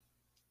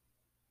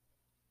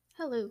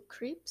Hello,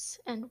 creeps,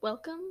 and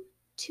welcome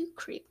to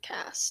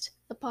Creepcast,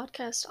 the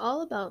podcast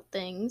all about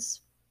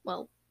things,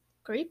 well,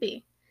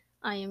 creepy.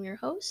 I am your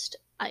host,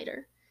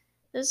 Eider.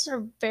 This is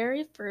our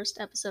very first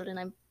episode, and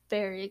I'm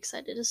very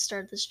excited to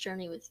start this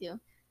journey with you.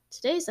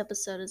 Today's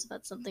episode is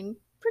about something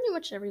pretty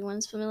much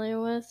everyone's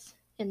familiar with,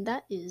 and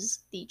that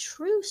is the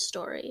true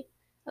story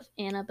of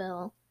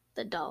Annabelle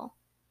the doll.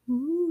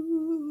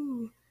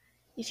 Ooh.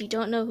 If you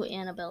don't know who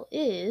Annabelle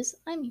is,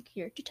 I'm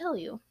here to tell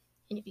you.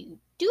 And if you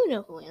do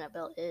know who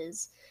Annabelle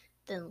is,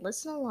 then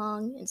listen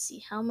along and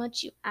see how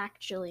much you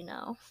actually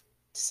know.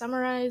 To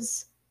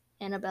summarize,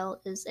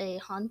 Annabelle is a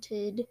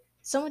haunted,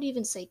 some would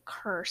even say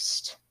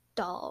cursed,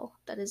 doll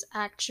that is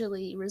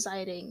actually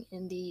residing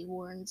in the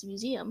Warrens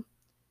Museum.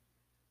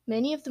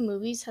 Many of the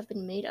movies have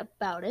been made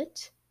about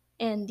it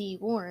and the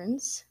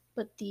Warrens,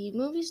 but the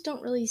movies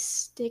don't really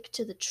stick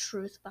to the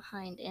truth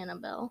behind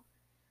Annabelle.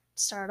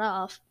 To start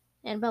off,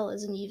 Annabelle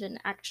isn't even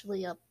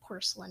actually a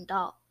porcelain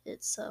doll,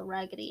 it's a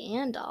Raggedy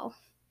Ann doll,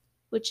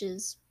 which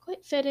is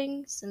quite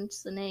fitting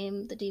since the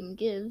name the demon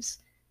gives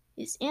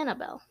is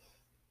Annabelle.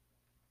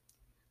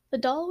 The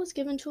doll was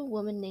given to a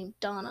woman named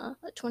Donna,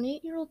 a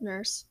 28-year-old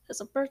nurse,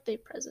 as a birthday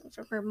present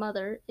from her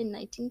mother in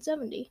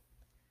 1970.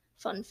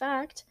 Fun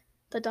fact,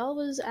 the doll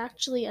was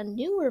actually a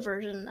newer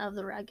version of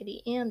the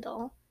Raggedy Ann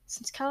doll,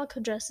 since calico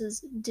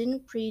dresses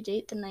didn't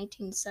predate the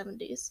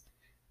 1970s.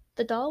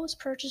 The doll was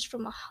purchased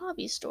from a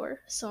hobby store,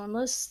 so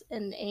unless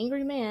an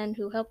angry man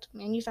who helped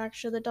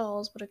manufacture the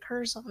dolls put a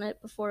curse on it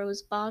before it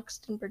was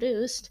boxed and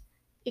produced,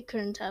 it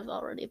couldn't have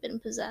already been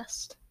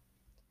possessed.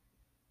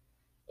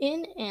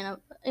 In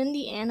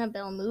the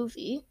Annabelle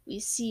movie, we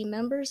see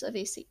members of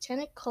a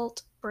satanic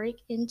cult break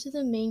into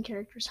the main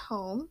character's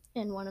home,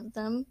 and one of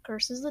them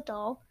curses the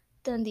doll.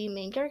 Then the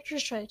main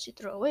characters try to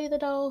throw away the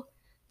doll,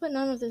 but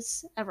none of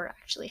this ever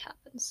actually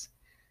happens.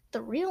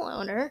 The real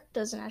owner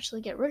doesn't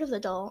actually get rid of the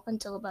doll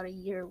until about a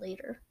year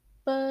later,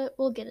 but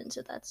we'll get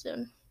into that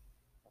soon.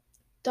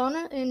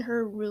 Donna and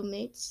her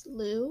roommates,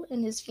 Lou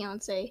and his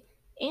fiancée,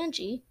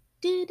 Angie,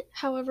 did,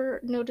 however,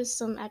 notice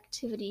some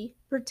activity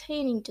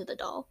pertaining to the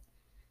doll.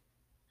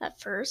 At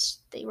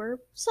first, they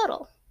were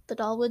subtle. The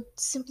doll would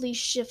simply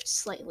shift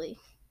slightly,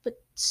 but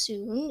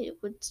soon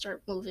it would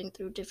start moving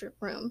through different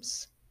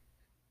rooms.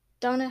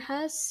 Donna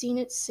has seen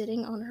it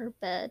sitting on her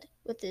bed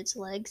with its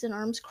legs and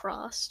arms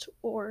crossed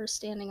or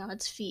standing on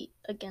its feet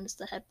against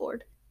the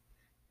headboard.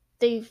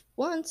 They've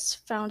once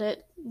found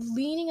it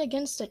leaning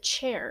against a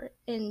chair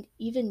and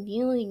even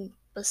kneeling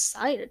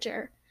beside a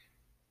chair.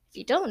 If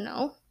you don't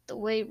know, the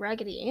way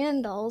Raggedy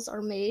Ann dolls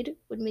are made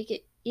would make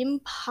it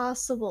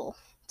impossible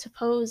to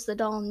pose the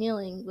doll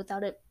kneeling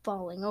without it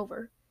falling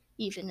over,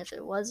 even if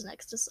it was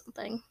next to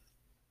something.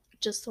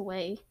 Just the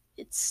way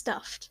it's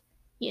stuffed,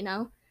 you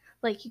know?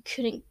 Like you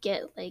couldn't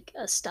get like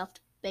a stuffed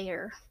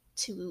bear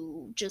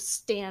to just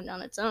stand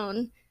on its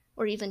own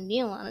or even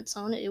kneel on its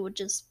own. It would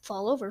just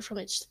fall over from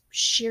its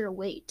sheer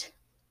weight.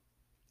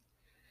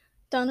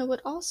 Donna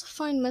would also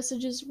find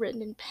messages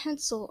written in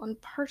pencil on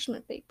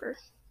parchment paper.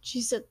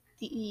 She said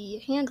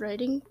the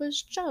handwriting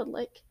was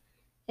childlike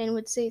and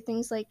would say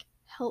things like,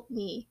 "Help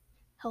me,"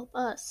 "Help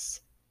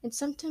us," and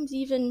sometimes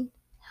even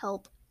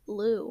 "Help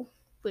Lou,"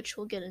 which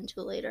we'll get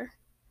into later.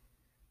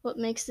 What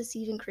makes this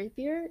even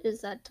creepier is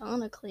that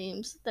Donna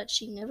claims that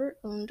she never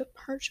owned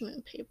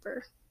parchment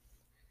paper.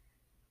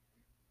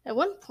 At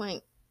one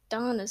point,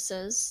 Donna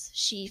says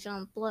she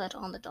found blood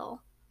on the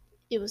doll.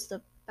 It was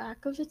the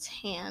back of its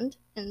hand,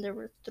 and there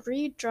were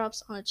 3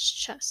 drops on its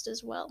chest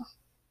as well.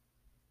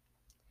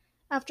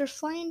 After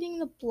finding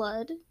the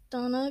blood,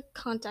 Donna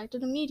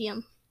contacted a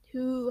medium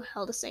who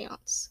held a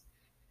seance.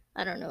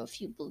 I don't know if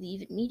you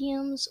believe in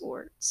mediums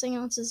or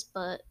seances,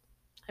 but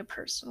I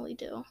personally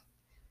do.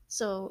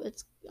 So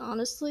it's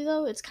honestly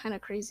though, it's kind of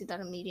crazy that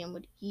a medium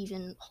would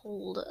even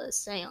hold a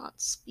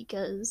seance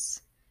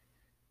because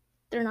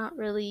they're not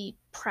really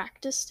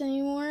practiced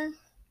anymore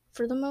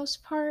for the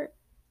most part.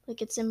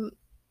 Like it's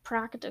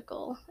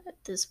impractical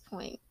at this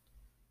point.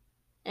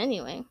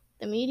 Anyway,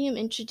 the medium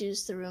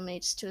introduced the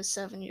roommates to a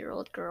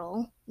 7-year-old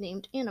girl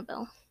named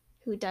Annabelle,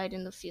 who died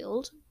in the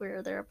field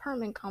where their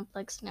apartment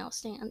complex now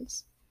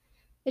stands.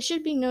 It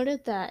should be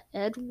noted that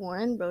Ed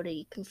Warren wrote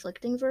a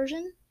conflicting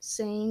version,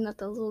 saying that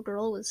the little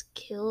girl was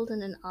killed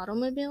in an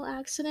automobile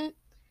accident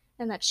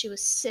and that she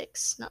was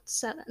 6, not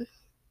 7.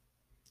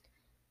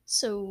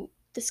 So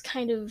this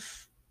kind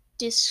of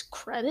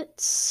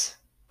discredits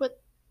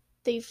what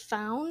they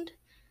found,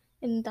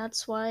 and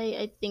that's why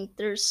I think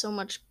there's so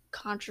much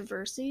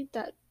controversy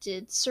that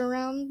did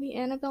surround the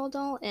Annabelle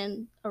doll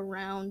and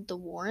around the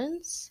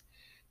Warrens,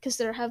 because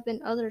there have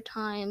been other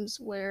times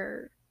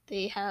where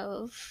they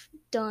have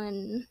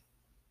done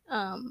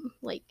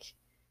like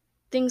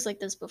things like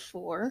this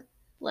before,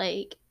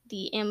 like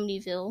the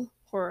Amityville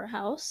Horror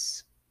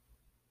House,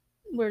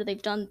 where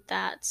they've done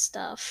that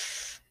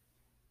stuff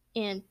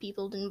and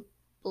people didn't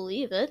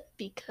believe it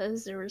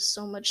because there was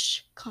so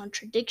much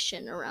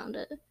contradiction around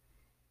it.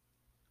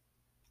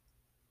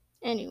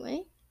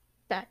 Anyway,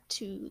 back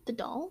to the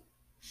doll.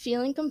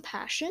 Feeling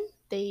compassion,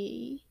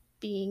 they,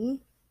 being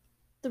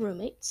the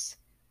roommates,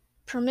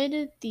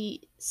 permitted the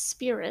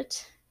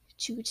spirit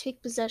to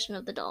take possession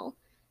of the doll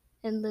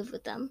and live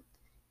with them.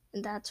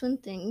 And that's when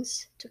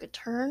things took a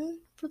turn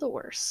for the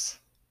worse.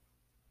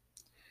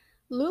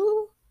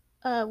 Lou,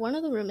 one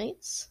of the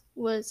roommates,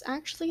 was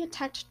actually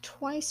attacked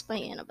twice by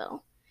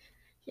Annabelle.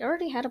 He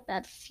already had a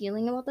bad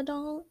feeling about the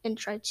doll and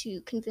tried to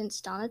convince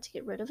Donna to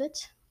get rid of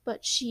it,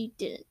 but she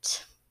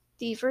didn't.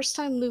 The first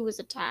time Lou was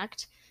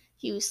attacked,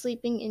 he was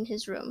sleeping in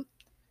his room.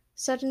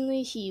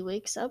 Suddenly, he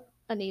wakes up,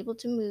 unable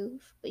to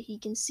move, but he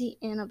can see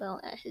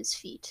Annabelle at his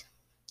feet.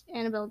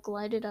 Annabelle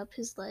glided up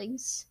his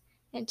legs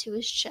and to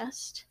his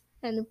chest,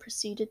 and then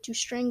proceeded to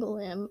strangle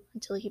him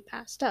until he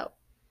passed out.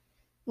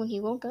 When he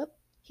woke up,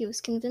 he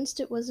was convinced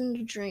it wasn't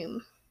a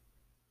dream.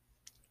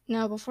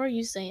 Now, before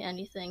you say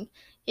anything,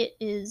 it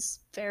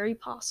is very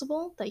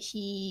possible that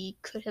he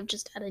could have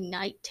just had a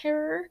night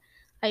terror.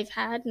 I've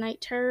had night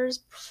terrors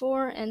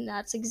before, and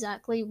that's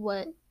exactly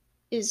what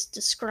is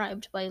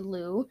described by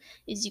Lou,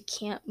 is you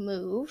can't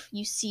move,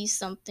 you see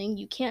something,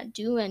 you can't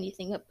do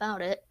anything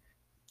about it.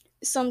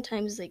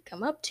 Sometimes they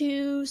come up to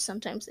you,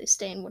 sometimes they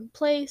stay in one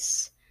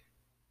place,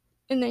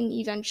 and then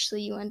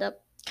eventually you end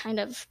up kind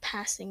of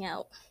passing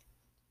out.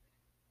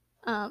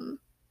 Um,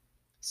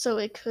 So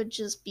it could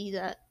just be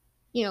that,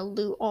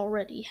 Lou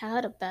already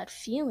had a bad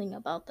feeling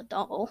about the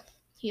doll.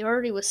 He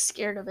already was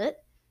scared of it,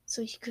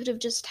 so he could have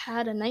just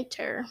had a night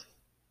terror.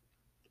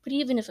 But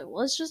even if it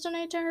was just a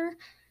night terror,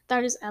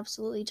 that is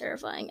absolutely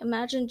terrifying.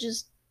 Imagine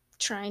just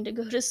trying to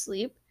go to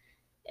sleep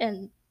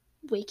and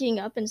waking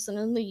up and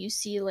suddenly you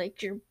see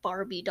like your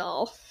Barbie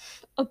doll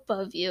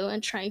above you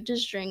and trying to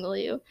strangle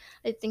you.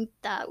 I think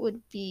that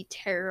would be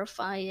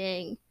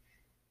terrifying.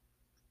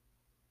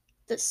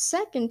 The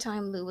second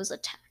time Lou was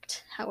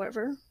attacked,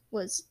 however,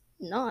 was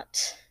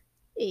not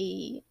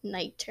a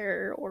night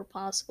terror or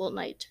possible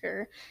night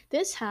terror.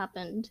 This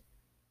happened,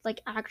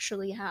 like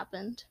actually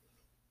happened.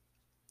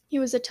 He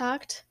was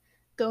attacked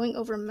going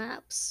over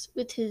maps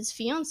with his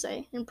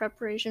fiance in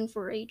preparation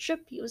for a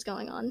trip he was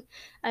going on.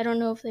 I don't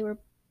know if they were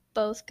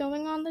both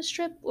going on this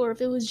trip or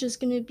if it was just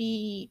going to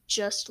be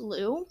just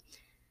Lou,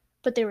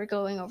 but they were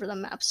going over the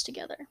maps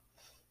together.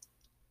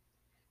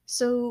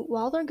 So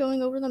while they're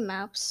going over the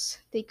maps,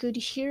 they could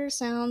hear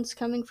sounds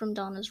coming from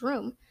Donna's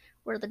room,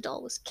 where the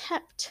doll was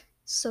kept.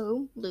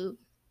 So Lou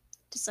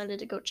decided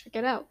to go check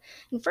it out.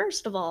 And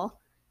first of all,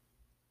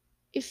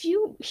 if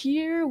you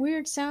hear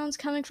weird sounds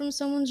coming from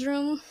someone's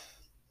room,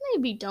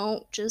 maybe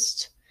don't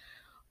just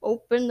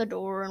open the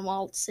door and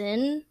waltz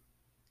in.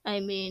 I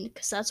mean,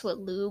 because that's what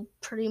Lou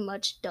pretty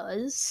much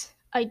does.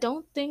 I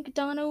don't think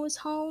Donna was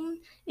home.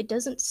 It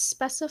doesn't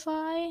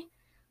specify,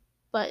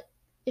 but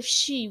if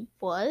she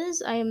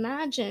was, I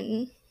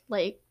imagine,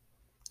 like,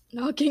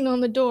 knocking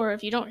on the door.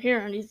 If you don't hear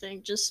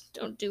anything, just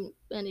don't do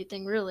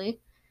anything really.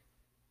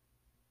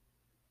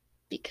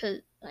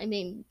 Because, I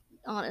mean,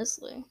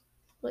 honestly,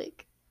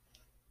 like,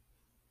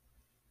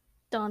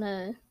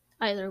 Donna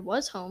either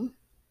was home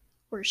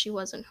or she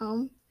wasn't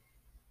home.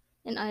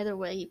 And either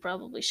way, he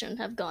probably shouldn't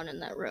have gone in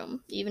that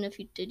room, even if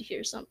he did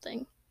hear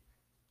something.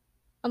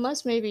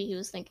 Unless maybe he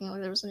was thinking like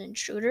there was an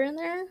intruder in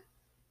there,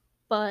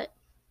 but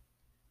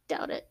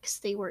doubt it, because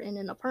they were in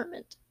an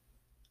apartment.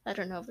 I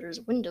don't know if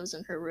there's windows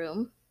in her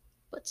room,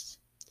 but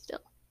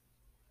still.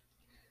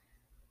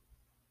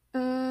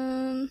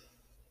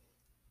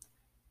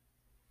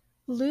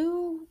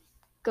 Lou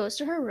goes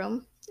to her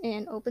room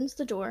and opens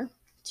the door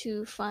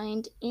to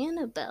find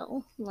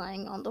Annabelle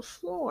lying on the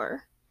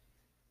floor.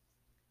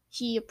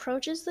 He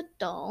approaches the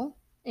doll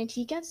and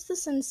he gets the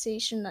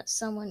sensation that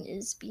someone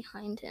is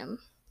behind him.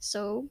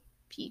 So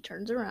he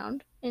turns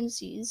around and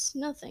sees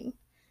nothing.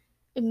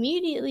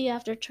 Immediately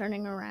after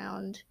turning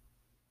around,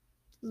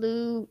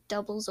 Lou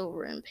doubles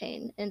over in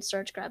pain and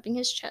starts grabbing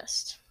his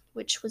chest,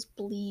 which was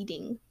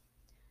bleeding.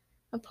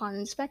 Upon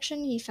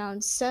inspection, he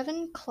found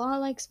 7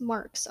 claw-like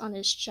marks on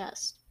his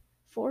chest,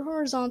 4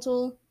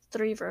 horizontal,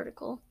 3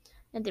 vertical,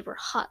 and they were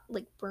hot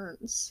like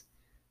burns.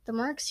 The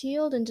marks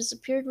healed and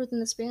disappeared within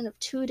the span of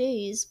 2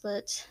 days,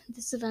 but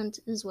this event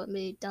is what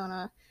made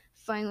Donna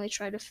finally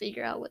try to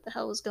figure out what the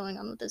hell was going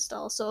on with this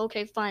doll. So,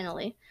 okay,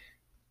 finally.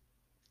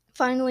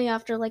 Finally,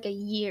 after like a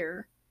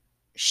year,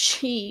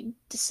 she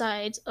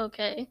decides,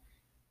 okay,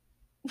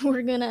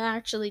 we're gonna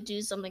actually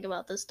do something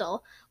about this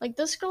doll. Like,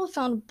 this girl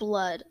found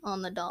blood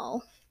on the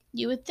doll.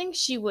 You would think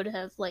she would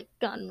have, like,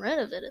 gotten rid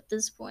of it at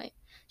this point.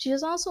 She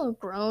is also a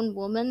grown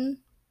woman.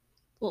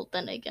 Well,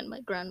 then again,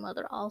 my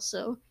grandmother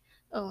also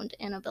owned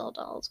Annabelle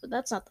dolls, but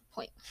that's not the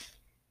point.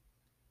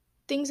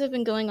 Things have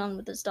been going on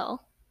with this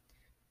doll.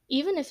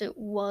 Even if it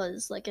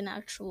was, like, an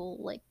actual,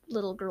 like,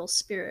 little girl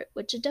spirit,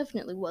 which it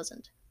definitely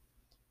wasn't,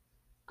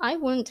 I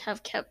wouldn't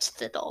have kept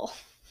the doll.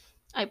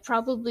 I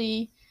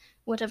probably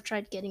would have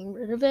tried getting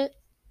rid of it,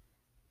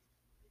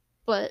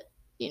 but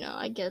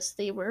I guess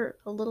they were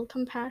a little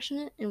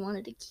compassionate and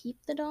wanted to keep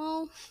the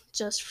doll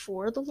just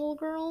for the little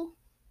girl.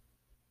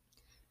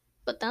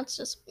 But that's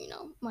just,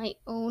 my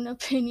own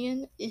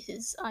opinion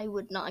is I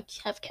would not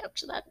have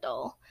kept that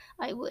doll.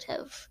 I would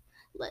have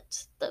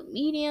let the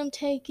medium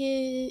take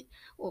it,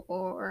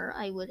 or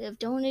I would have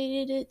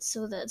donated it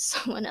so that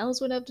someone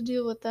else would have to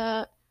deal with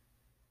that.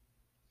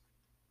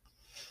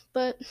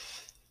 But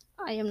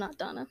I am not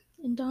Donna,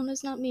 and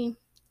Donna's not me.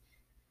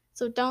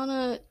 So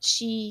Donna,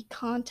 she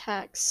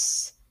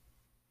contacts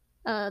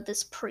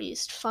this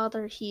priest,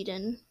 Father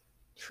Heaton,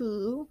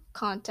 who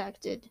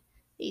contacted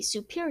a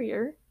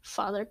superior,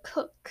 Father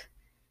Cook.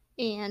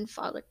 And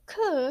Father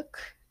Cook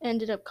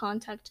ended up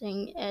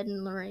contacting Ed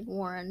and Lorraine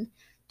Warren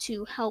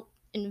to help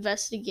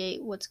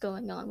investigate what's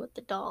going on with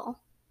the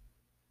doll.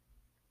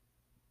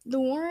 The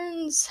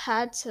Warrens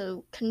had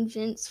to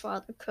convince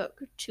Father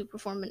Cook to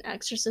perform an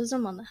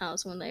exorcism on the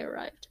house when they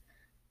arrived,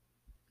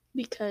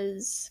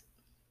 because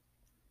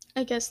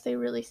I guess they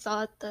really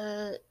thought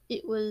that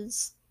it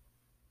was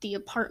the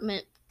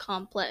apartment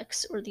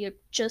complex, or the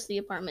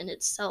apartment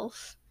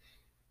itself,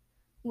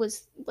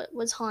 was what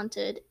was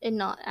haunted and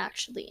not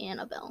actually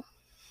Annabelle.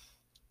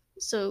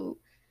 So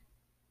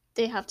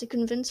they have to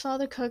convince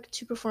Father Cook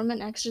to perform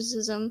an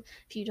exorcism.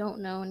 If you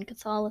don't know, in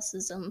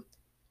Catholicism,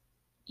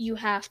 you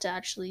have to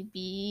actually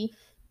be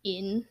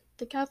in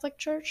the Catholic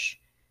Church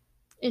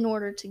in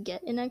order to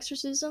get an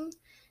exorcism.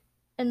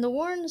 And the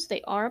Warrens,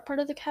 they are a part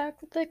of the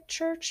Catholic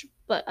Church,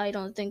 but I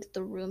don't think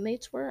the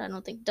roommates were. I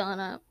don't think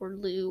Donna or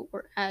Lou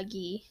or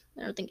Aggie,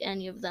 I don't think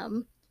any of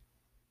them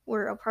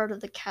were a part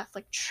of the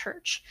Catholic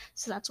Church.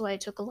 So that's why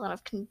it took a lot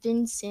of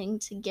convincing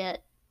to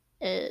get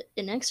an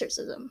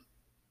exorcism,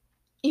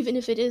 even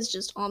if it is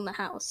just on the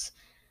house.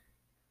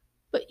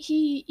 But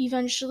he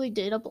eventually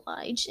did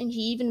oblige, and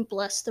he even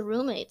blessed the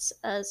roommates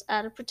as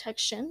out of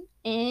protection,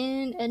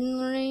 and Ed and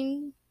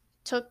Lorraine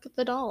took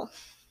the doll.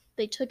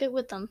 They took it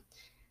with them.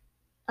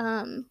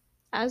 Um,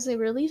 as they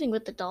were leaving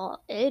with the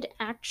doll, Ed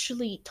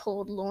actually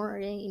told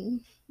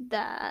Lorraine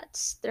that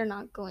they're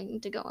not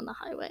going to go on the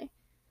highway,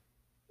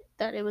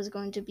 that it was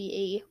going to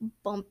be a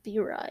bumpy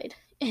ride,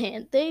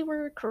 and they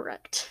were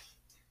correct.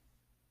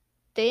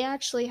 They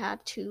actually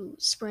had to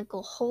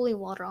sprinkle holy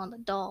water on the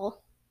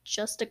doll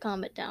just to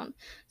calm it down.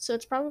 So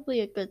it's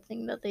probably a good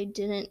thing that they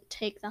didn't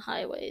take the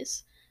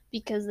highways,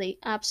 because they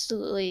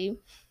absolutely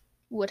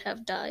would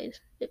have died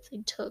if they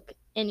took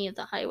any of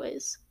the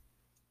highways.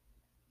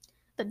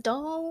 The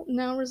doll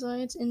now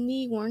resides in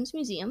the Warrens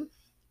Museum,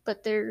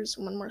 but there's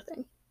one more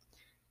thing.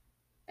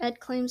 Ed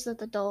claims that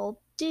the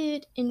doll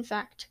did, in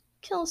fact,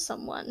 kill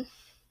someone.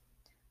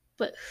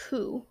 But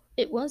who?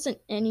 It wasn't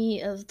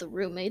any of the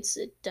roommates.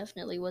 It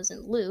definitely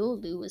wasn't Lou.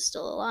 Lou was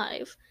still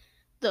alive,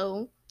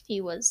 though he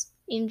was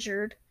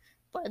injured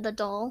by the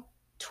doll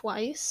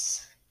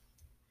twice.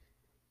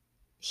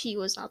 He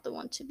was not the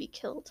one to be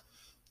killed.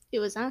 It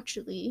was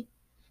actually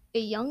a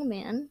young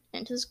man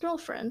and his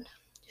girlfriend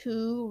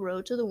who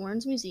rode to the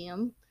Warrens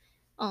Museum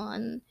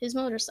on his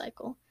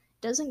motorcycle.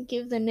 Doesn't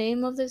give the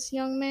name of this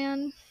young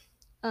man,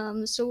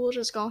 so we'll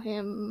just call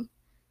him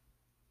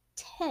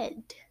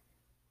Ted.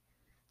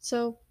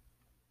 So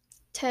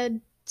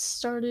Ted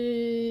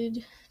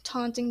started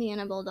taunting the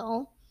Annabelle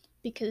doll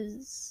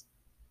because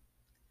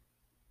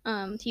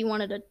he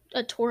wanted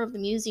a tour of the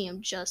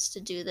museum just to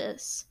do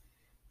this,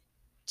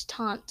 to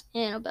taunt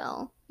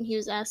Annabelle. And he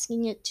was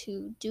asking it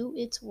to do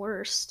its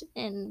worst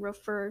and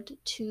referred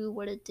to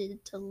what it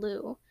did to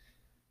Lou,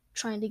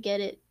 trying to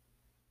get it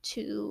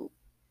to.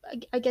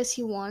 I guess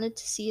he wanted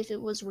to see if it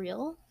was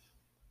real,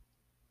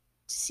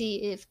 to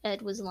see if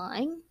Ed was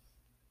lying,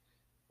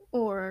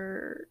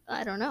 or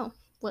I don't know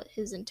what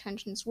his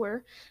intentions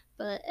were,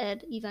 but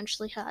Ed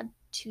eventually had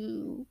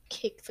to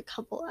kick the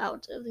couple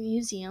out of the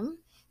museum,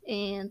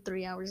 and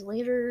 3 hours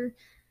later,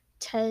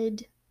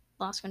 Ted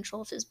lost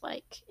control of his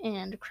bike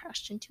and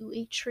crashed into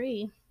a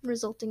tree,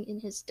 resulting in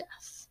his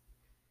death.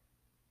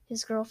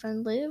 His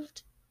girlfriend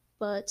lived,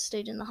 but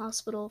stayed in the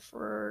hospital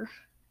for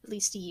at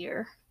least a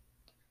year,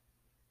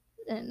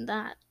 and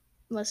that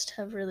must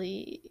have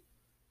really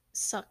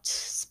sucked,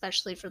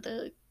 especially for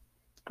the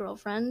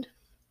girlfriend.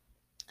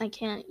 I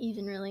can't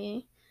even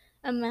really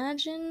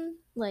imagine,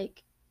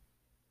 like,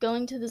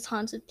 going to this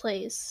haunted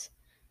place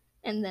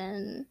and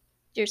then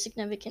your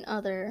significant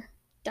other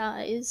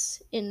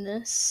dies in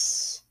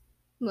this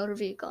motor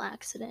vehicle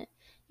accident,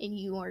 and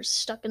you are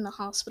stuck in the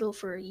hospital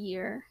for a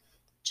year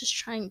just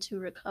trying to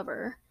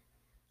recover.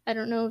 I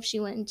don't know if she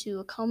went into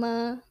a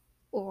coma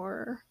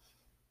or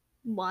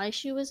why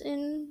she was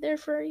in there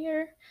for a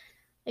year.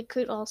 It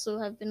could also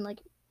have been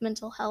like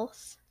mental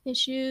health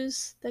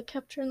issues that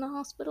kept her in the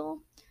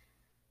hospital.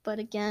 But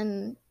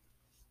again,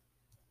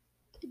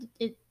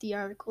 the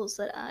articles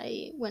that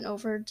I went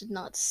over did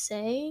not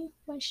say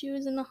why she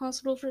was in the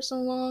hospital for so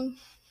long.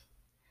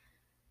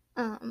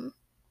 Um,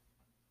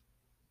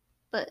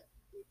 but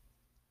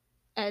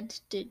Ed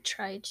did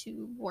try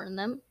to warn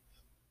them.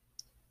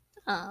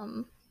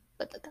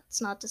 But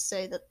that's not to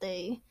say that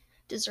they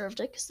deserved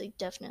it, because they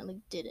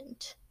definitely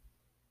didn't.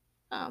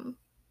 Um,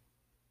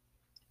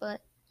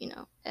 but,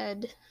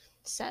 Ed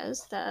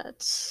says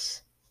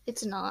that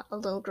it's not a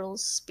little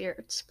girl's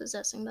spirit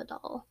possessing the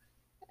doll,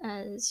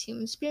 as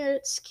human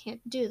spirits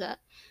can't do that.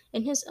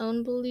 In his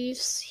own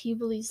beliefs, he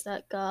believes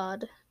that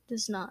God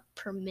does not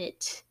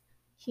permit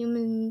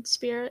human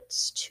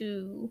spirits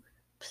to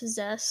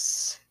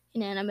possess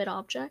inanimate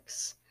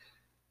objects.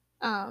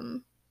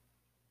 Um,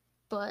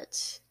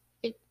 but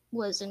it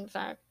was, in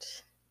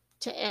fact,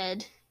 to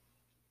Ed,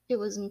 it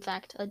was, in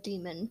fact, a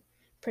demon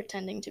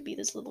pretending to be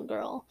this little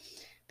girl.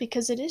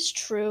 Because it is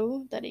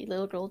true that a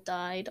little girl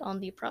died on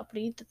the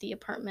property that the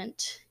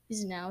apartment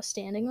is now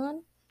standing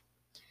on.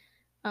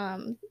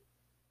 Um,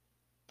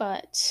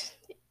 but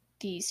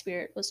the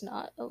spirit was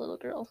not a little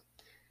girl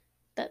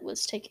that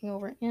was taking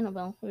over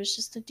Annabelle. It was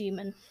just a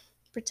demon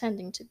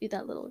pretending to be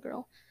that little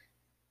girl.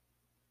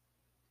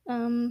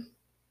 Um,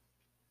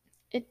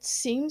 it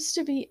seems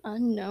to be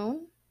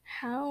unknown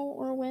how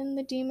or when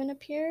the demon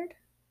appeared,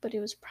 but it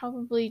was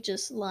probably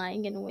just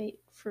lying in wait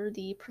for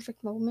the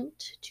perfect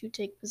moment to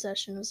take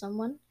possession of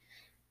someone.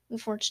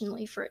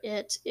 Unfortunately for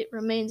it, it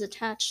remains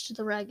attached to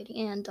the Raggedy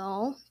Ann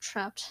doll,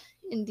 trapped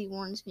in the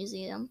Warrens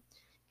Museum.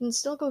 You can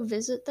still go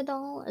visit the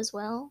doll as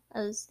well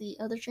as the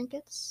other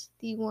trinkets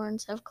the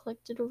Warrens have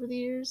collected over the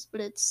years, but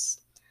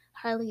it's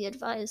highly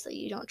advised that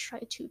you don't try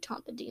to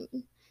taunt the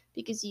demon,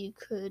 because you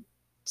could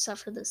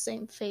suffer the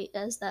same fate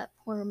as that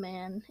poor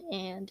man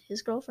and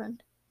his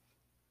girlfriend.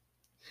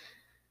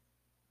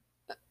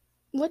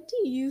 What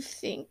do you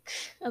think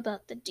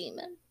about the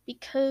demon?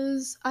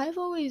 Because I've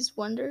always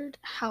wondered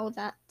how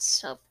that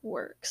stuff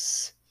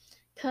works.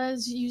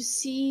 Because you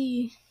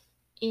see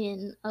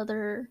in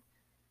other,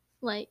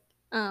 like,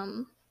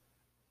 um,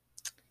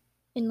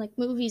 in like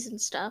movies and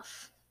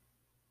stuff,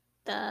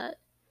 that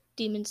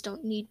demons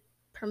don't need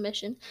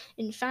permission.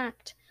 In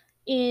fact,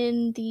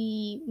 in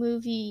the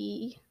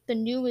movie, the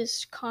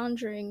newest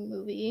Conjuring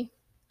movie,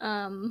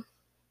 um,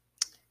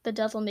 The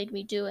Devil Made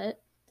Me Do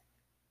It,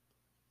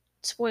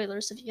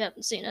 spoilers if you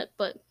haven't seen it,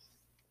 but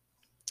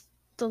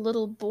the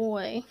little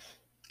boy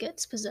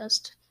gets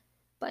possessed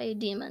by a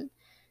demon.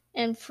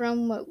 And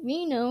from what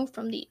we know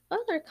from the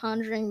other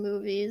Conjuring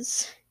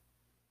movies,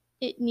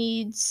 it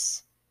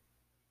needs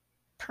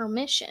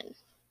permission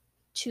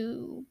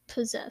to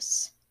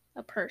possess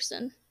a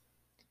person.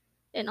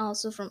 And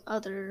also from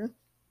other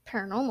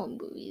paranormal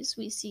movies,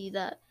 we see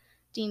that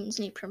demons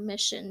need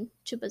permission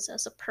to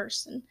possess a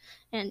person.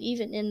 And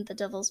even in The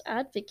Devil's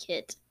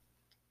Advocate,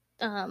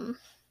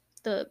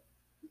 the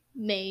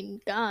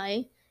main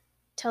guy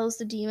tells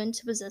the demon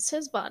to possess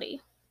his body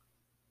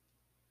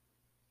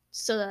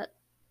so that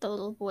the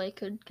little boy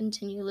could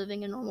continue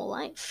living a normal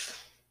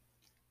life.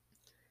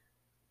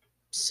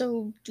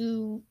 So,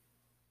 do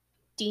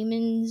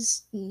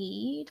demons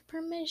need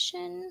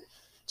permission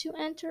to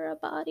enter a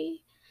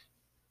body?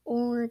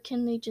 Or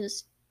can they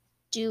just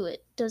do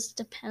it? Does it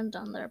depend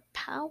on their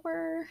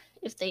power?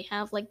 If they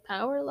have like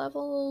power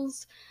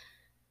levels?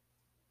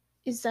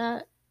 Is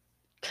that.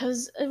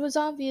 Because it was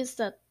obvious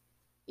that,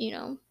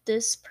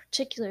 this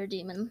particular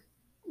demon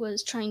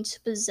was trying to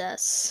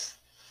possess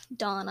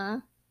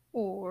Donna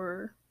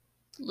or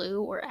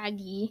Lou or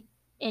Aggie,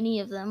 any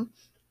of them,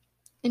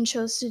 and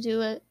chose to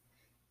do it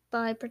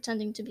by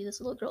pretending to be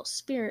this little girl's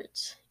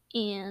spirit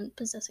and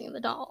possessing the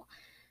doll.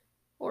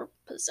 Or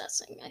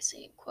possessing, I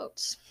say in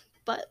quotes.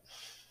 But,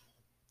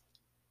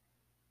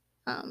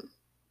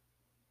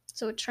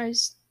 so it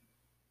tries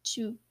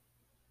to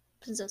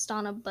possess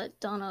Donna, but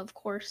Donna, of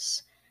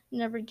course,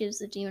 never gives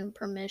the demon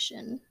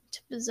permission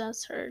to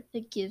possess her.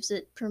 It gives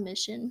it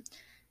permission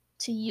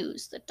to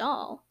use the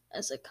doll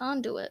as a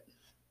conduit.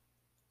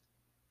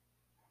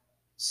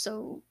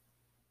 So,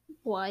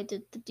 why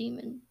did the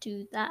demon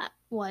do that?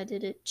 Why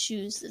did it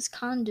choose this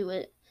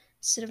conduit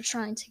instead of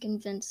trying to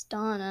convince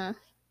Donna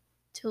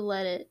to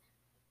let it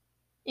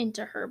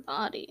into her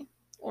body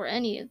or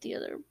any of the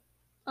other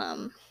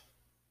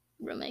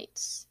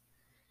roommates?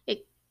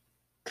 It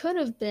could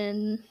have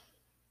been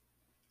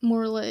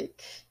more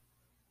like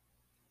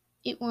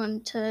it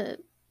wanted to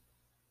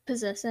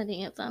possess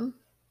any of them.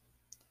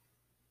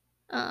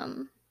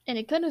 And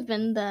it could have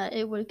been that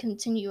it would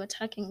continue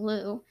attacking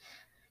Lou,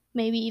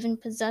 maybe even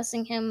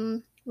possessing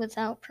him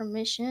without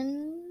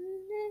permission.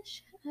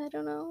 I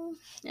don't know,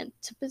 and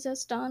to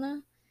possess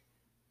Donna.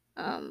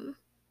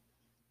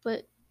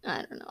 But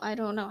I don't know. I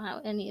don't know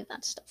how any of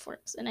that stuff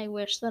works, and I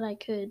wish that I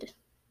could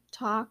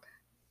talk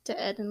to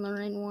Ed and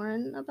Lorraine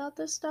Warren about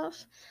this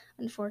stuff.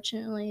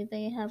 Unfortunately,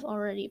 they have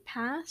already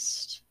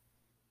passed.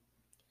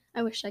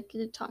 I wish I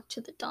could talk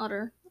to the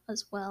daughter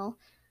as well.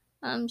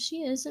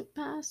 She isn't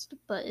passed,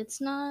 but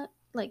it's not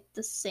like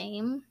the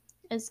same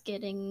as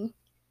getting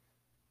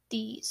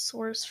the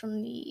source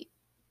from the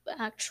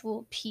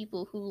actual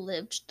people who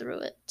lived through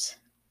it.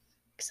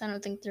 Because I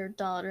don't think their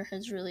daughter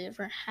has really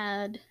ever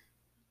had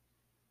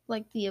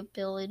like the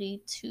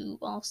ability to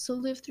also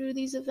live through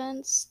these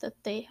events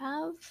that they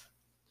have.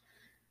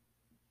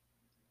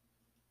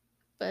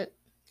 But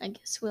I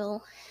guess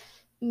we'll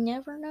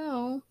never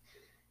know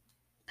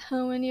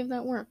how any of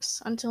that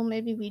works until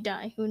maybe we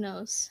die. Who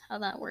knows how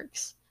that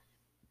works?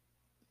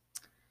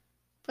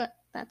 But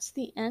that's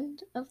the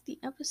end of the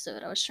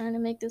episode. I was trying to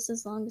make this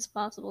as long as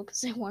possible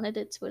because I wanted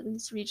it to at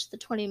least reach the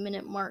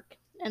 20-minute mark,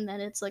 and then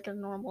it's like a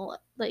normal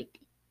like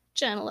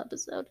channel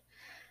episode.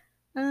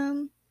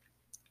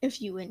 If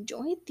you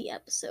enjoyed the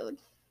episode,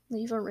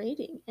 leave a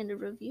rating and a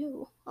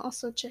review.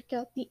 Also, check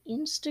out the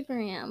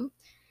Instagram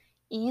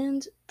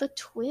and the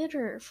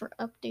Twitter for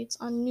updates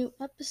on new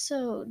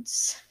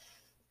episodes.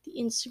 The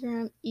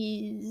Instagram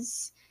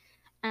is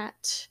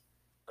at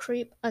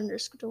creep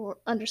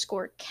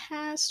underscore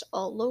cast,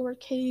 all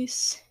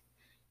lowercase,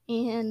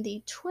 and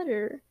the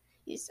Twitter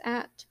is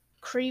at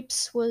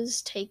creeps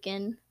was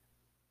taken,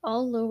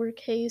 all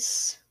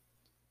lowercase,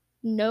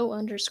 no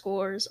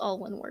underscores, all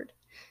one word.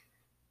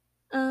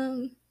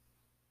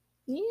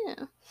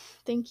 Yeah.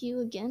 Thank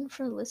you again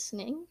for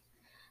listening.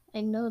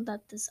 I know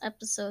that this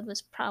episode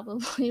was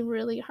probably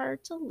really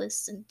hard to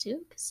listen to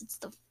because it's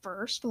the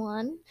first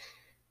one,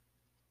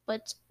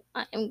 but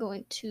I am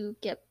going to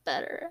get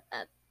better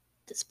at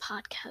this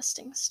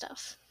podcasting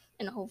stuff.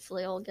 And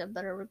hopefully, I'll get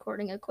better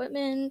recording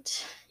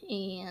equipment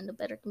and a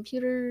better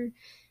computer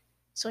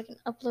so I can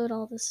upload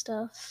all this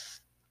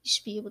stuff. You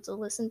should be able to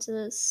listen to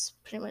this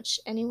pretty much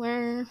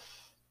anywhere,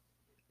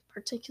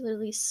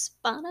 particularly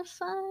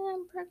Spotify,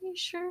 I'm pretty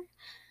sure.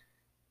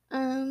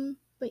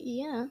 But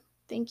yeah,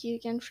 thank you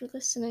again for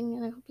listening,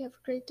 and I hope you have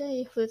a great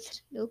day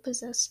with no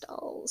possessed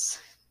dolls.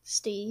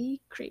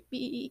 Stay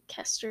creepy,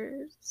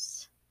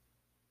 casters.